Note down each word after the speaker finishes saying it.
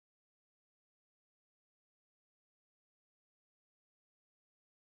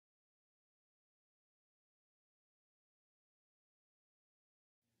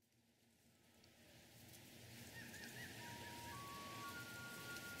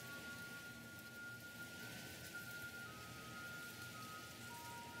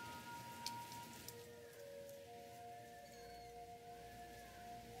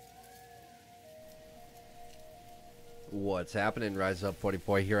What's happening? Rise Up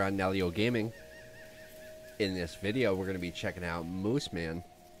 44 here on Nalyo Gaming. In this video, we're going to be checking out Mooseman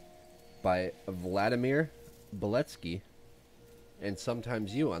by Vladimir, Beletsky, and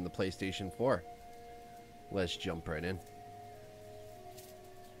Sometimes You on the PlayStation 4. Let's jump right in.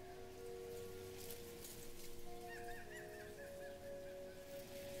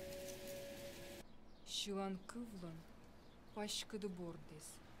 Шиланкывлан, пашкыды бордес,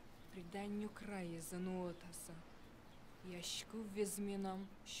 преданню края зануотаса. Яшкы везменам,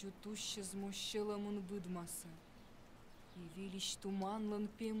 шутуща змущеламын выдмаса. И вилищ туманлан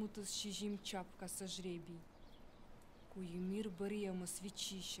пемутас шижим чапкаса жребий. Куи мир барема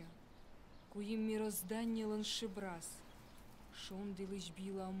свечища, куи мирозданнелан шибрас. Шондилыш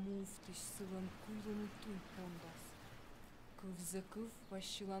била муфтыш сылан куйлану туй пондас. Кыв за кыв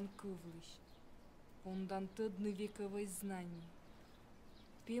пашилан кывлыш. Пондан тыдны вековой знаний.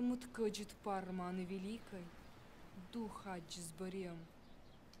 Пемут каджит парманы великой, духа джизбарем.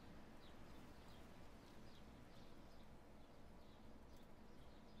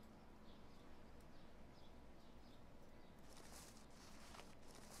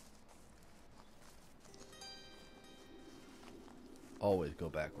 Always go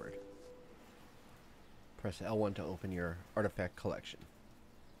backward. Press L1 to open your artifact collection.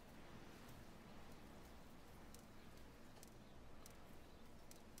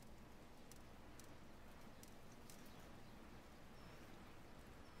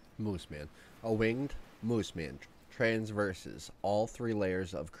 Mooseman. A winged Mooseman transverses all three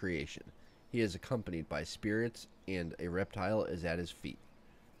layers of creation. He is accompanied by spirits and a reptile is at his feet.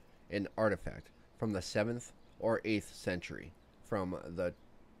 An artifact from the 7th or 8th century from the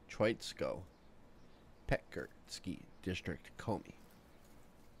Troitsko, Pekertsky district, Komi.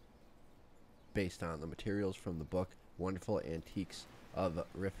 Based on the materials from the book Wonderful Antiques of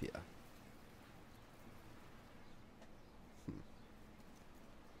Rifia.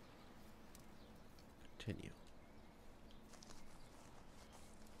 Continue.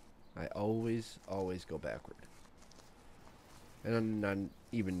 I always go backward. And I'm not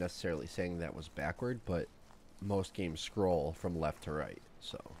even necessarily saying that was backward, but most games scroll from left to right,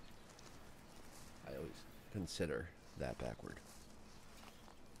 so I always consider that backward.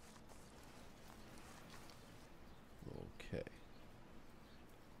 Okay.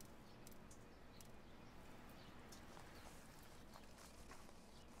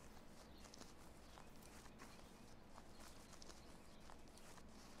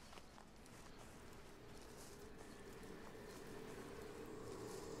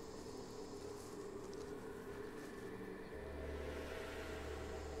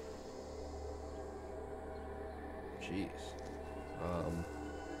 Jeez.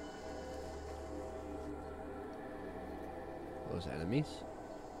 Those enemies?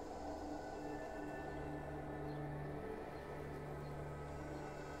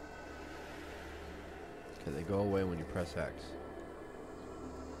 Okay, they go away when you press X.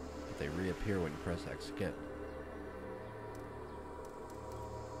 But they reappear when you press X again.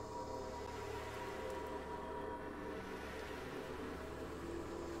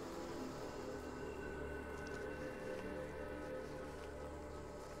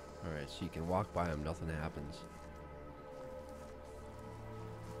 Alright, so you can walk by them, nothing happens.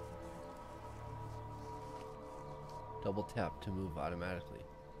 Double tap to move automatically.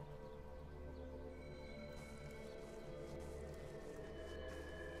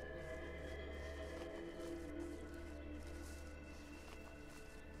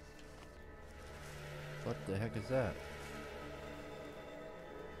 What the heck is that?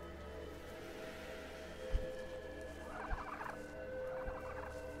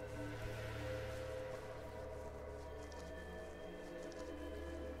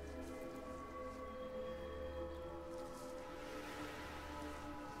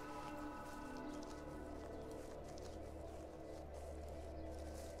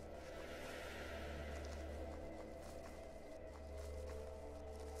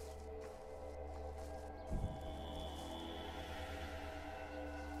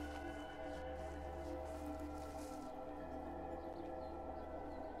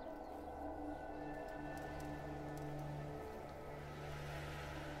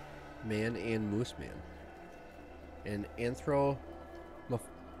 Man and Mooseman. An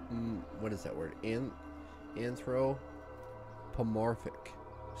what is that word? Anthropomorphic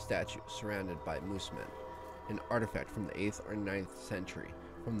statue surrounded by Moosemen. An artifact from the 8th or 9th century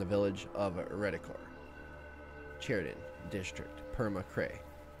from the village of Redikor, Cherden district, Perma Cray.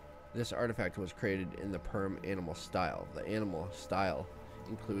 This artifact was created in the Perm animal style. The animal style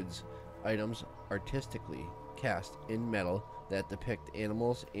includes items artistically cast in metal that depict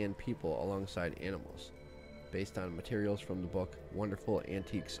animals and people alongside animals. based on materials from the book Wonderful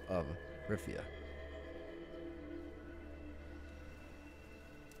Antiques of Rifia.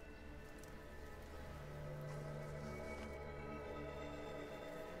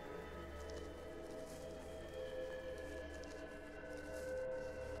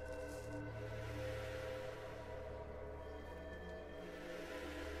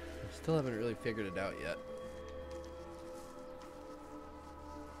 Still haven't really figured it out yet.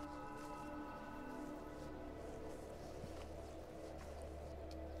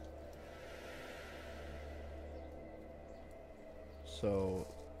 So,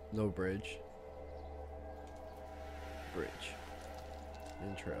 no bridge. Bridge.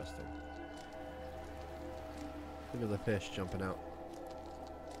 Interesting. Look at the fish jumping out.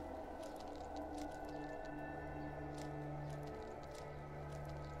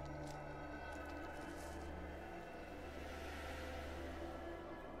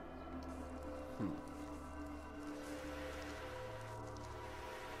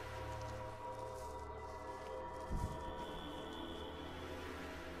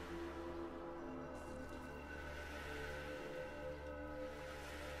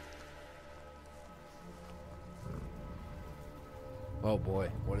 Oh boy,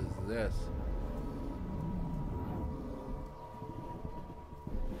 what is this?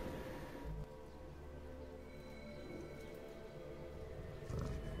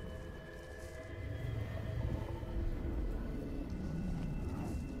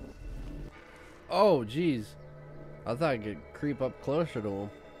 Oh, geez. I thought I could creep up closer to him.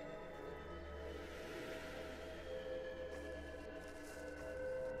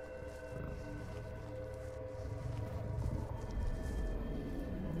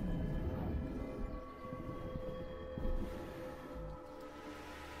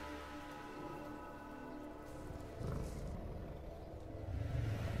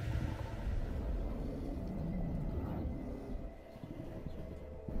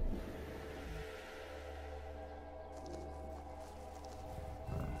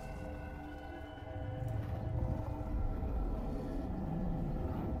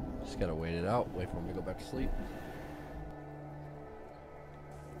 Just gotta wait it out, wait for him to go back to sleep.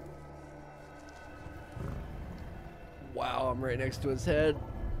 Wow, I'm right next to his head.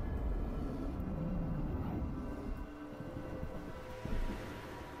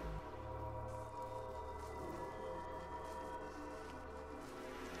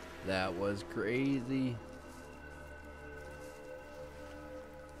 That was crazy.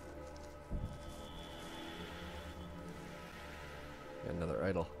 Got another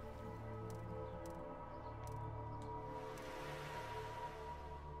idol.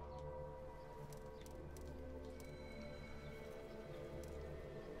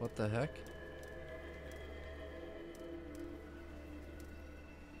 What the heck?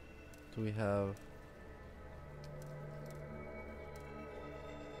 Do we have...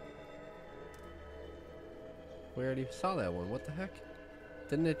 We already saw that one. What the heck?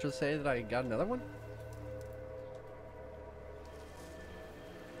 Didn't it just say that I got another one?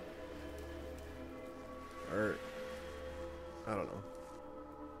 Or... I don't know.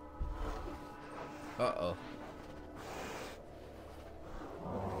 Uh-oh.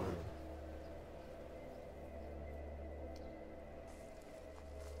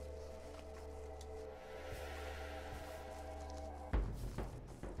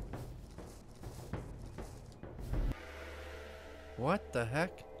 What the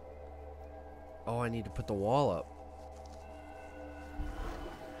heck? Oh, I need to put the wall up.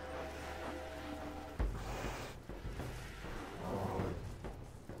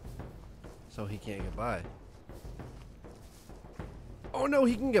 So he can't get by. Oh no,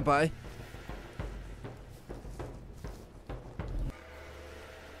 he can get by.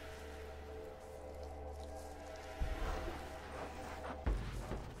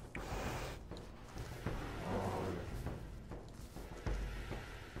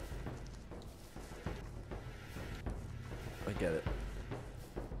 I get it.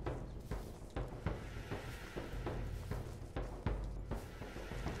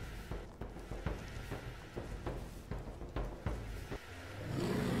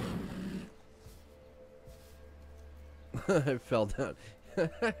 I fell down.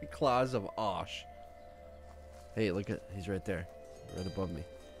 Claws of Osh. Hey, look at, he's right there. Right above me.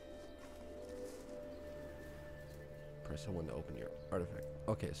 Press L1 to open your artifact.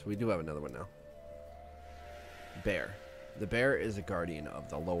 Okay, so we do have another one now. Bear. The bear is a guardian of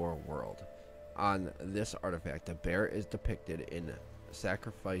the lower world. On this artifact, the bear is depicted in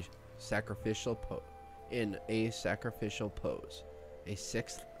sacrificial pose. A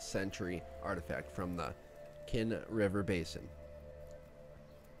 6th century artifact from the Kin River Basin.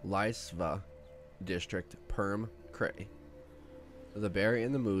 Lysva district Perm Cray. The bear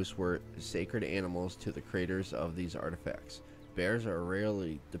and the moose were sacred animals to the creators of these artifacts. Bears are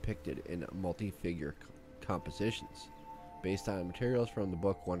rarely depicted in multi-figure compositions, based on materials from the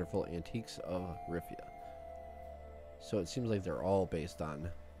book Wonderful Antiques of Rifia. So it seems like they're all based on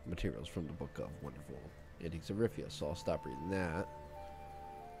materials from the book of Wonderful Antiques of Rifia, so I'll stop reading that.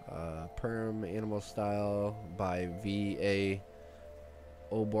 Perm Animal Style by V.A.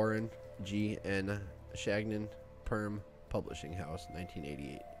 Oborin, G.N. Shagnon, Perm Publishing House,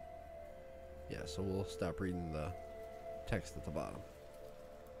 1988. Yeah, so we'll stop reading the text at the bottom.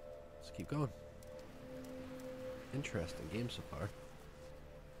 Let's keep going. Interesting game so far.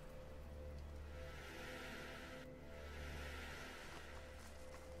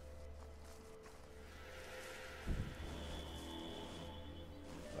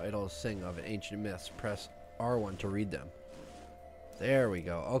 Idols sing of ancient myths. Press R1 to read them. There we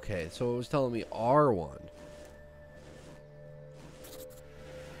go. Okay, so it was telling me R1.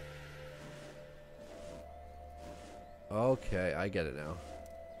 Okay, I get it now.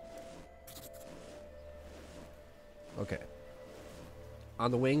 Okay. On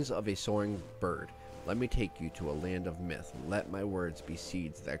the wings of a soaring bird, let me take you to a land of myth. Let my words be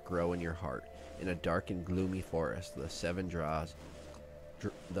seeds that grow in your heart. In a dark and gloomy forest, the seven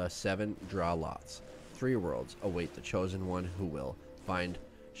draw lots. 3 worlds await the chosen one who will find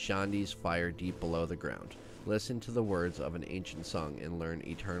Shandi's fire deep below the ground. Listen to the words of an ancient song and learn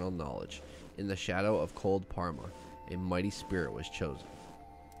eternal knowledge. In the shadow of cold Parma, a mighty spirit was chosen.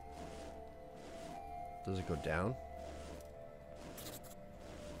 Does it go down?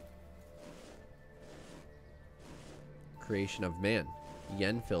 Creation of man.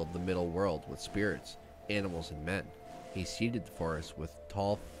 Yen filled the middle world with spirits, animals, and men. He seeded the forest with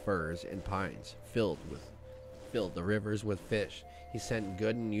tall firs and pines, filled the rivers with fish. He sent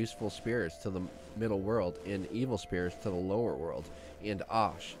good and useful spirits to the middle world and evil spirits to the lower world, and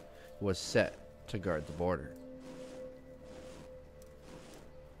Osh was set to guard the border.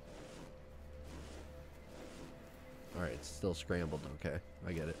 Alright, it's still scrambled, okay.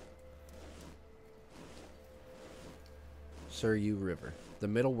 I get it. Suryu River. The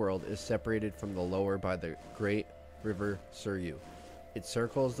middle world is separated from the lower by the great river Suryu. It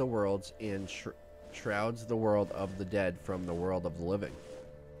circles the worlds and shrouds the world of the dead from the world of the living.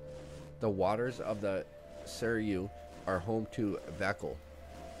 The waters of the Suryu are home to Vakul.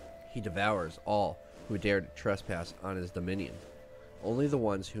 He devours all who dare to trespass on his dominion. Only the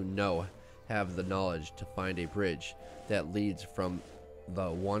ones who know have the knowledge to find a bridge that leads from the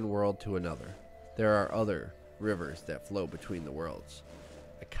one world to another. There are other rivers that flow between the worlds.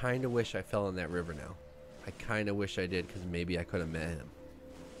 I kind of wish I fell in that river now. I kind of wish I did, because maybe I could have met him.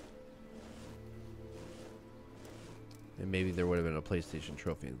 And maybe there would have been a PlayStation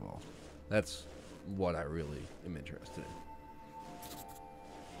trophy involved. That's what I really am interested in.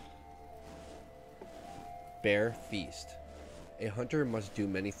 Bear Feast. A hunter must do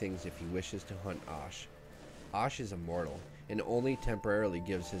many things if he wishes to hunt Osh. Osh is immortal, and only temporarily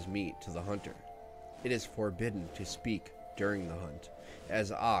gives his meat to the hunter. It is forbidden to speak during the hunt,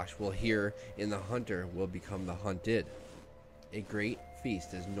 as Osh will hear and the hunter will become the hunted. A great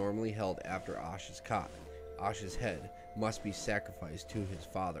feast is normally held after Osh is caught. Osh's head must be sacrificed to his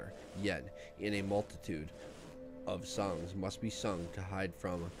father, Yen, and a multitude of songs must be sung to hide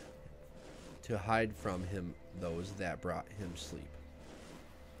from him those that brought him sleep.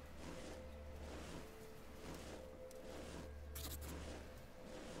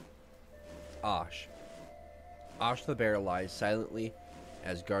 Osh. Osh the bear lies silently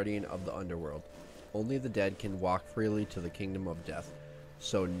as guardian of the underworld. Only the dead can walk freely to the kingdom of death,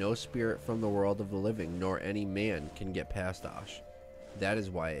 so no spirit from the world of the living nor any man can get past Osh. That is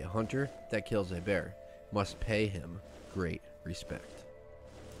why a hunter that kills a bear must pay him great respect.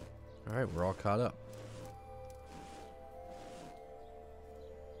 Alright, we're all caught up.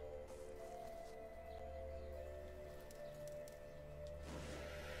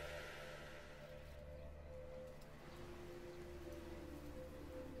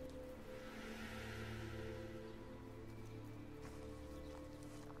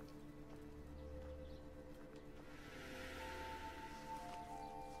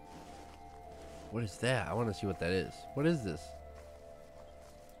 What is that? I want to see what that is. What is this?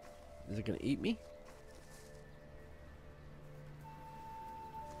 Is it going to eat me?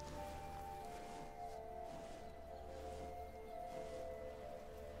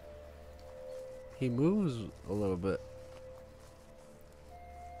 He moves a little bit.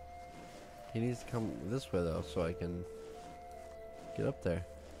 He needs to come this way though, so I can get up there.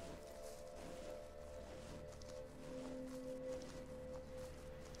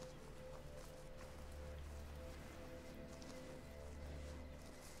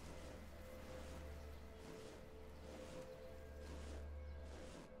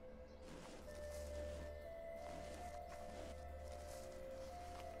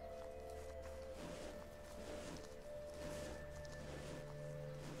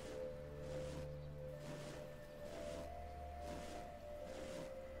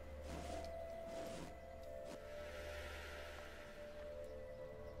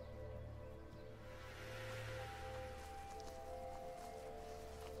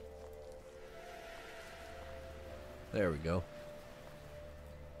 There we go.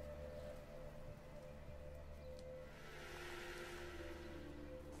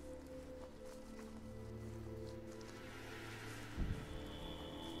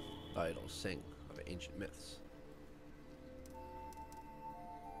 Idols sing of ancient myths.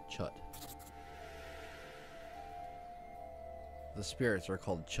 Chud. The spirits are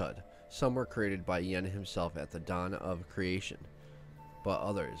called Chud. Some were created by Yen himself at the dawn of creation, but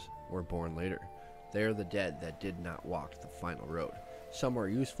others were born later. They are the dead that did not walk the final road. Some are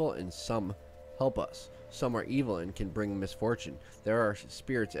useful and some help us. Some are evil and can bring misfortune. There are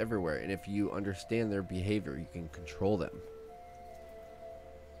spirits everywhere, and if you understand their behavior, you can control them.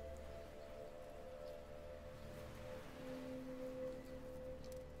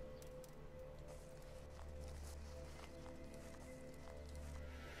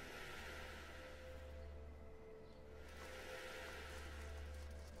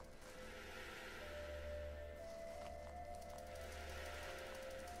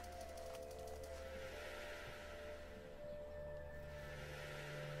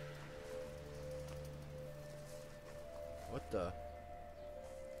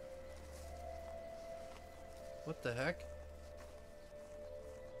 What the heck?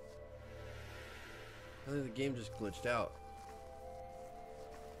 I think the game just glitched out.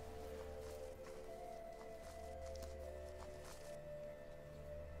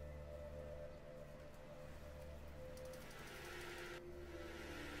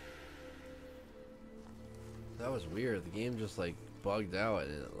 That was weird. The game just like bugged out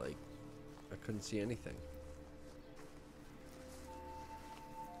and it like I couldn't see anything.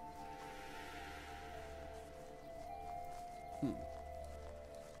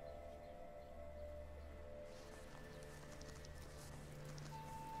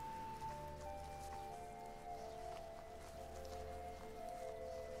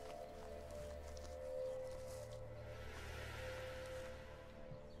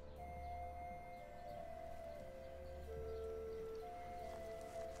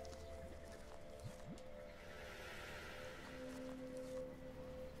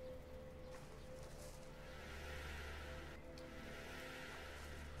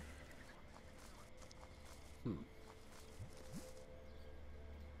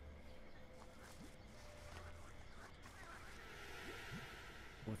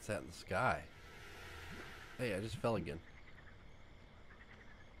 What's that in the sky? Hey, I just fell again.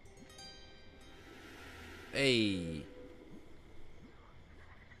 Hey!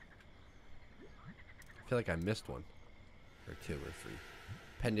 I feel like I missed one. Or two or three.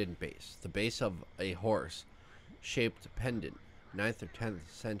 Pendant base. The base of a horse-shaped pendant. 9th or 10th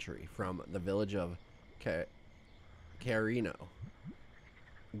century from the village of Carino.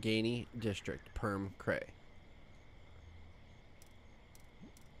 Gaini district, Perm Cray.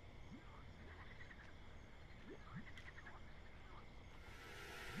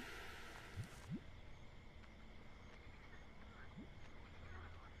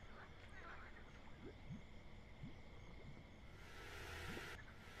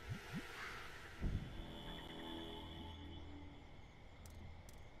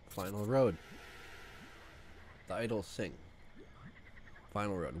 Final road. The idols sing.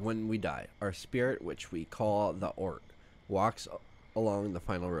 Final road. When we die, our spirit, which we call the Ort, walks along the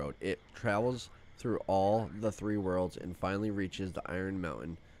final road. It travels through all the three worlds and finally reaches the Iron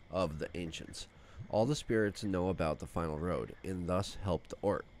Mountain of the ancients. All the spirits know about the final road and thus help the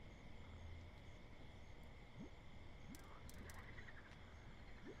Ort.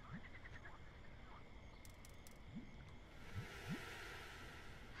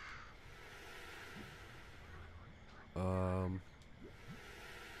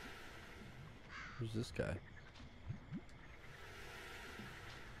 Who's this guy?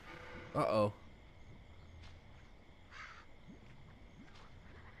 Uh-oh.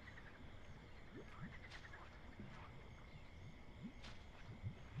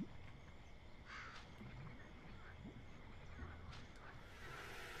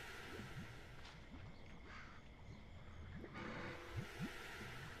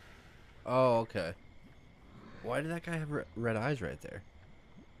 Oh, okay. Why did that guy have red eyes right there?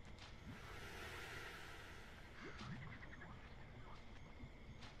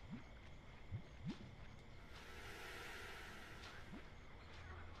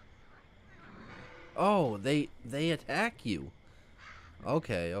 Oh, they attack you.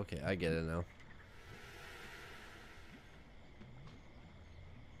 Okay, I get it now.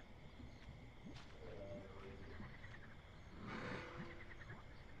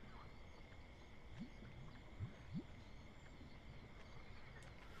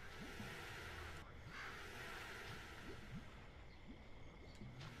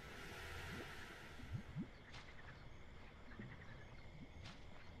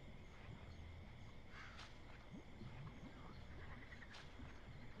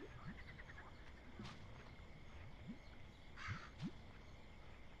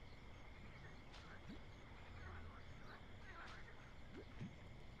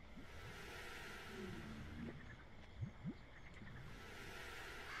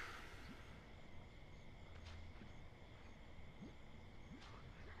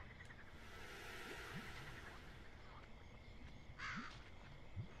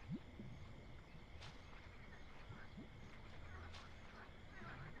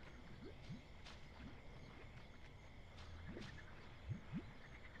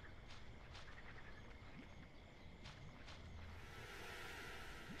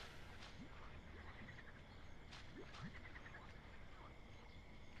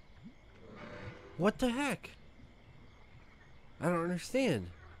 What the heck? I don't understand.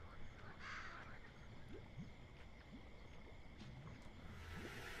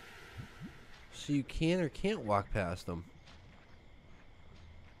 So you can or can't walk past them?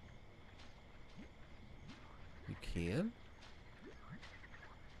 You can?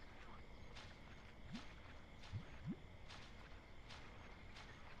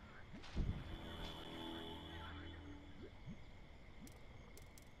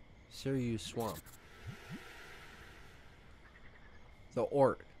 Suryu Swamp. The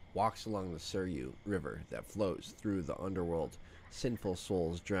Orc walks along the Suryu River that flows through the underworld. Sinful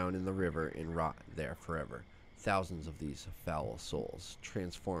souls drown in the river and rot there forever. Thousands of these foul souls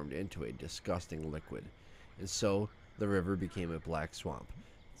transformed into a disgusting liquid, and so the river became a black swamp,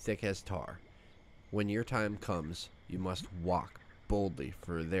 thick as tar. When your time comes, you must walk boldly,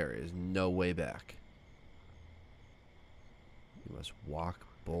 for there is no way back. You must walk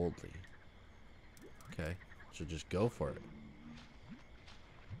boldly. Okay, so just go for it.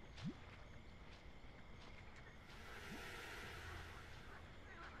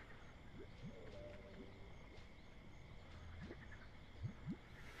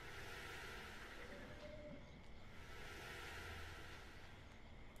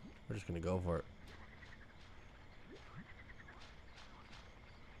 We're just gonna go for it.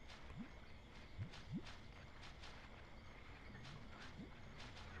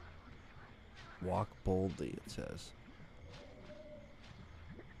 Walk boldly, it says.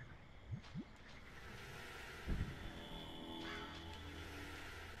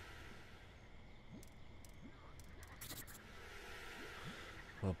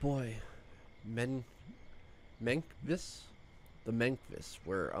 Oh boy. Menkvis? The Menkvis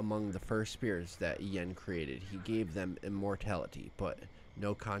were among the first spirits that Yen created. He gave them immortality, but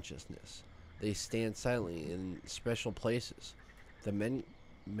no consciousness. They stand silently in special places. The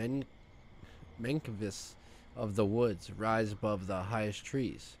Menkvis of the woods rise above the highest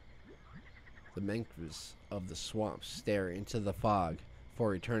trees. The Menkvis of the swamps stare into the fog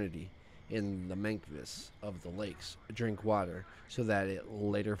for eternity. And the Menkvis of the lakes drink water so that it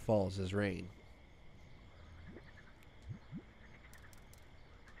later falls as rain.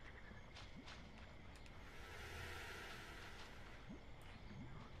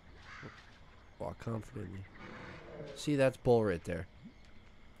 Walk confidently. See, that's bull right there.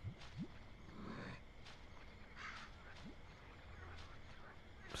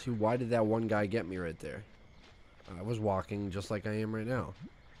 See, why did that one guy get me right there? I was walking just like I am right now.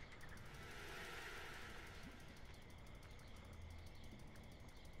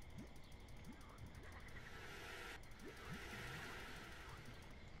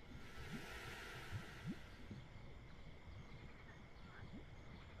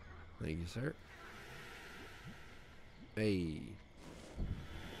 Thank you, sir. Hey.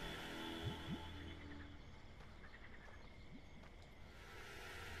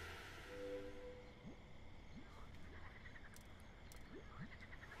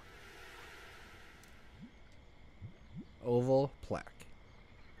 Oval plaque.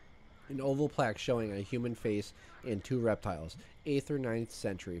 An oval plaque showing a human face and two reptiles, 8th or 9th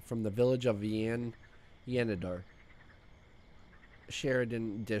century, from the village of Yanadar,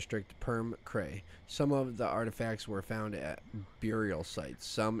 Sheridan District, Perm Cray. Some of the artifacts were found at burial sites,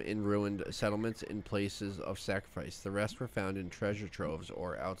 some in ruined settlements in places of sacrifice. The rest were found in treasure troves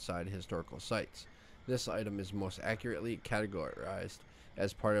or outside historical sites. This item is most accurately categorized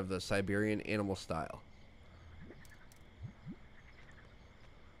as part of the Siberian animal style.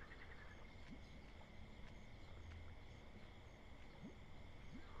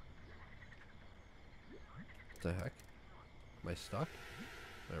 What the heck? Am I stuck?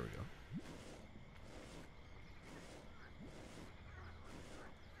 There we go.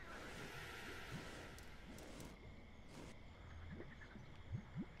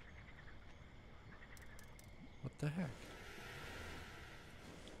 What the heck?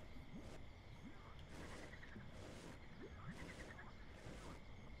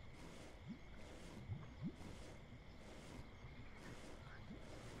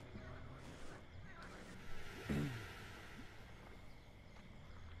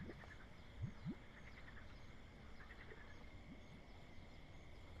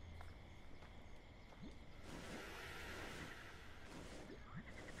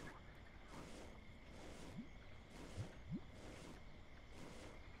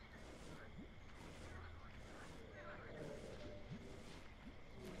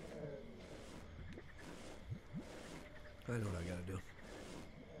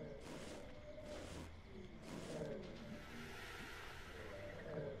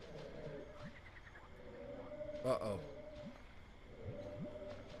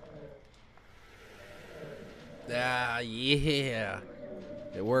 Yeah.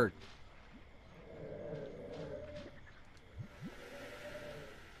 It worked.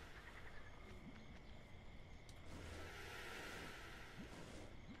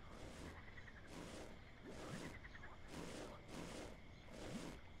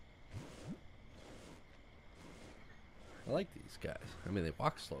 I like these guys. I mean, they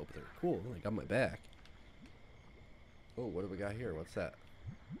walk slow, but they're cool. They got my back. Oh, what do we got here? What's that?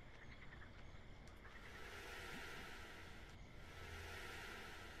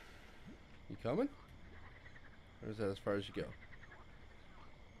 You coming? Or is that as far as you go?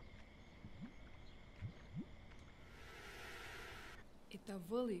 Это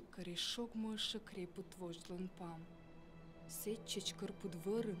вели корешок мойше крепут вождлен пам. Сетчеч кърпут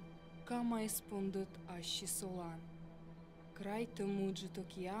върм, кама изпондът аши солан. Крайте муджет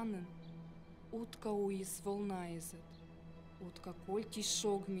океанен, утка уис волнаезет. Утка кольти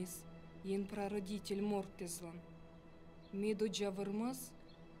шогмис, ен прародитель мортезлан. Медо джавырмыз,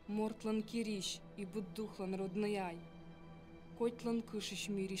 мортлан кириш и буддухлан роднаяй. Койтлан кышиш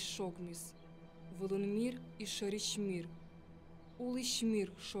мириш шогмис, вылын мир и шариш мир. Улиш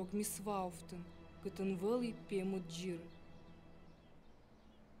мир шогмис вауфтен, гытын вели пемут джир.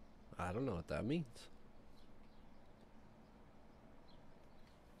 I don't know what that means.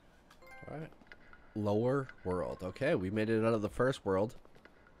 Alright. Lower world. Okay, we made it out of the first world.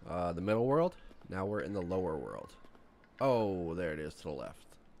 The middle world. Now we're in the lower world. Oh, there it is to the left.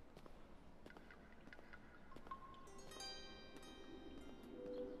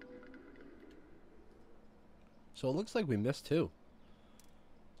 So it looks like we missed two.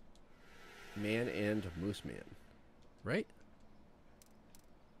 Man and Mooseman. Right?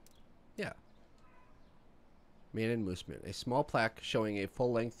 Yeah. Man and Mooseman. A small plaque showing a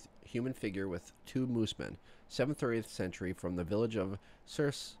full-length human figure with two Moosemen. 7th or 8th century from the village of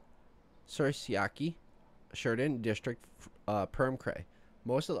Sursiaki, Sheridan District, Permcray.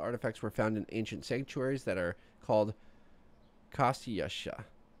 Most of the artifacts were found in ancient sanctuaries that are called Kastiyasha,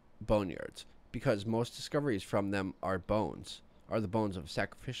 boneyards, because most discoveries from them are the bones of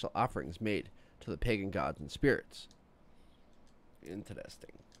sacrificial offerings made to the pagan gods and spirits.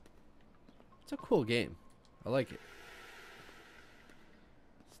 Interesting. It's a cool game. I like it.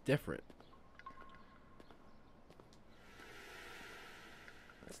 It's different.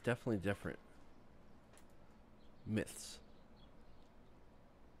 It's definitely different. Myths.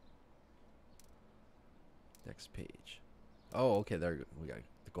 Next page. Oh, okay, there we got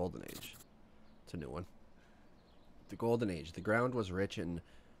the Golden Age. It's a new one. The Golden Age. The ground was rich and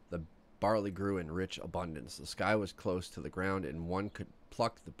the barley grew in rich abundance. The sky was close to the ground and one could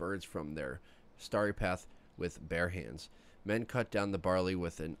pluck the birds from their starry path with bare hands. Men cut down the barley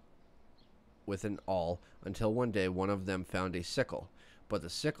with an awl until one day one of them found a sickle. But the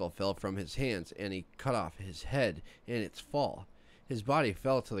sickle fell from his hands and he cut off his head in its fall. His body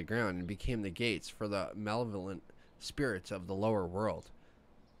fell to the ground and became the gates for the malevolent spirits of the lower world.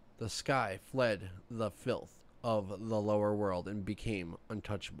 The sky fled the filth of the lower world and became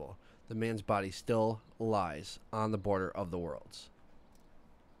untouchable. The man's body still lies on the border of the worlds.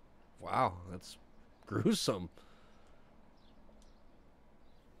 Wow, that's gruesome.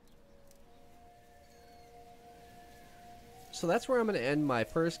 So that's where I'm going to end my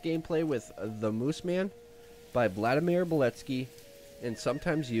first gameplay with The Mooseman by Vladimir Beletsky and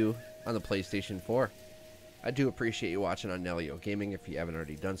Sometimes You on the PlayStation 4. I do appreciate you watching on Nalyo Gaming. If you haven't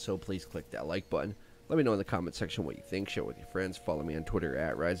already done so, please click that like button. Let me know in the comment section what you think. Share it with your friends. Follow me on Twitter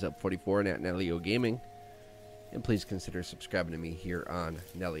at RiseUp44 and at Nalyo Gaming. And please consider subscribing to me here on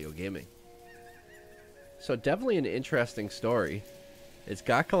Nalyo Gaming. So definitely an interesting story. It's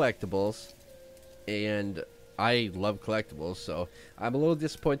got collectibles, and I love collectibles, so I'm a little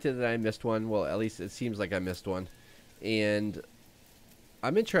disappointed that I missed one. Well, at least it seems like I missed one. And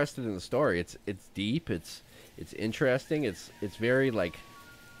I'm interested in the story. It's deep. It's interesting. It's very like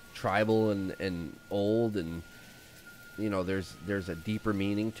tribal and old, and you know there's a deeper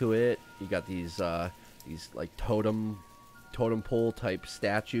meaning to it. You got these like totem pole type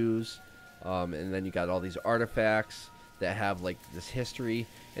statues, and then you got all these artifacts that have like this history,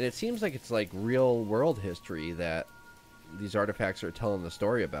 and it seems like it's like real world history that these artifacts are telling the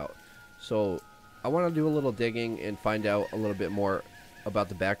story about. So I want to do a little digging and find out a little bit more about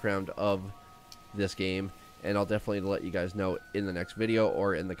the background of this game, and I'll definitely let you guys know in the next video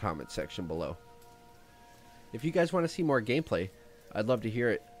or in the comment section below. If you guys want to see more gameplay, I'd love to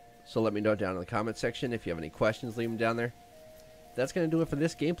hear it, so let me know down in the comment section. If you have any questions, leave them down there. That's going to do it for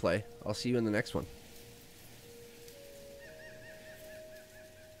this gameplay. I'll see you in the next one.